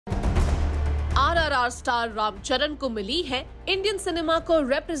RRR star Ramcharan को मिली है Indian cinema को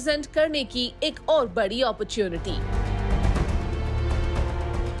रिप्रेजेंट करने की एक और बड़ी अपॉर्चुनिटी,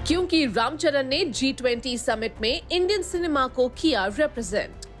 क्योंकि रामचरण ने G20 समिट में इंडियन सिनेमा को किया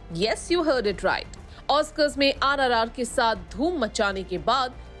represent. Yes, you heard it right. Oscars में आरआरआर के साथ धूम मचाने के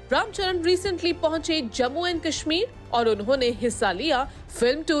बाद रामचरण रिसेंटली पहुंचे जम्मू एंड कश्मीर और उन्होंने हिस्सा लिया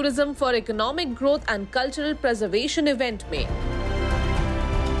film tourism for economic growth and cultural preservation event में।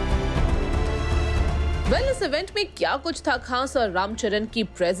 इस इवेंट में क्या कुछ था खास और रामचरण की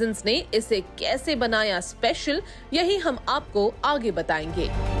प्रेजेंस ने इसे कैसे बनाया स्पेशल, यही हम आपको आगे बताएंगे।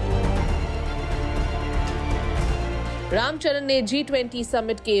 रामचरण ने G20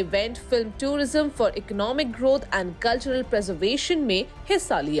 समिट के event film tourism for economic growth and cultural preservation में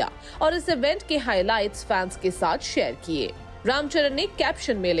हिस्सा लिया और इस इवेंट के हाइलाइट्स फैंस के साथ शेयर किए। रामचरण ने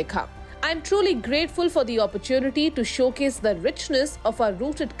कैप्शन में लिखा, I am truly grateful for the opportunity to showcase the richness of our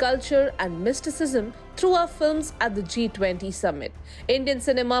rooted culture and mysticism through our films at the G20 summit. Indian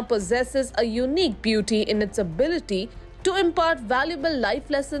cinema possesses a unique beauty in its ability to impart valuable life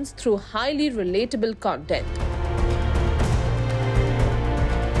lessons through highly relatable content.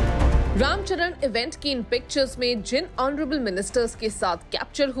 Ramcharan event की इन pictures में जिन honourable ministers के साथ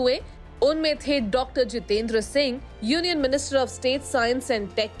capture हुए उनमें थे doctor Jitendra Singh, union minister of state science and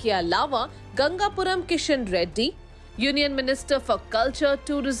take के अलावा Gangapuram Kishan Reddy, union minister for culture,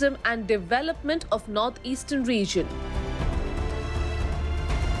 tourism and development of north eastern region.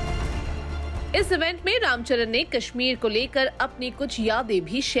 इस इवेंट में रामचरण ने कश्मीर को लेकर अपनी कुछ यादें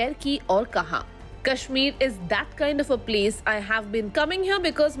भी शेयर की और कहा, Kashmir is that kind of a place. I have been coming here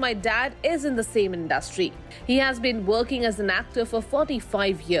because my dad is in the same industry. He has been working as an actor for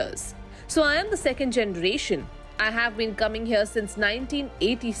 45 years. So I am the second generation. I have been coming here since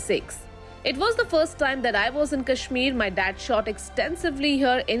 1986. It was the first time that I was in Kashmir. My dad shot extensively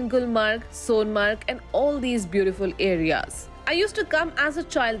here in Gulmarg, Sonmarg and all these beautiful areas. I used to come as a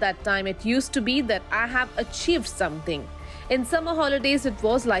child that time. It used to be that I have achieved something. In summer holidays, it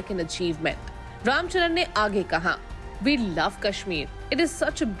was like an achievement. Ramcharan ने आगे कहा, We love Kashmir. It is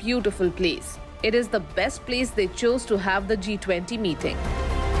such a beautiful place. It is the best place they chose to have the G20 meeting.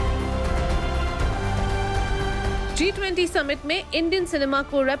 G20 summit में Indian cinema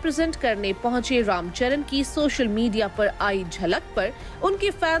को represent करने पहुंचे रामचरण की social media पर आई झलक पर उनके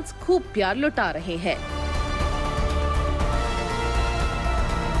फैंस खूब प्यार लुटा रहे हैं।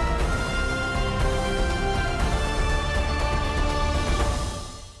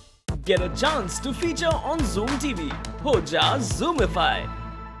 Get a chance to feature on Zoom TV. हो जा Zoomify.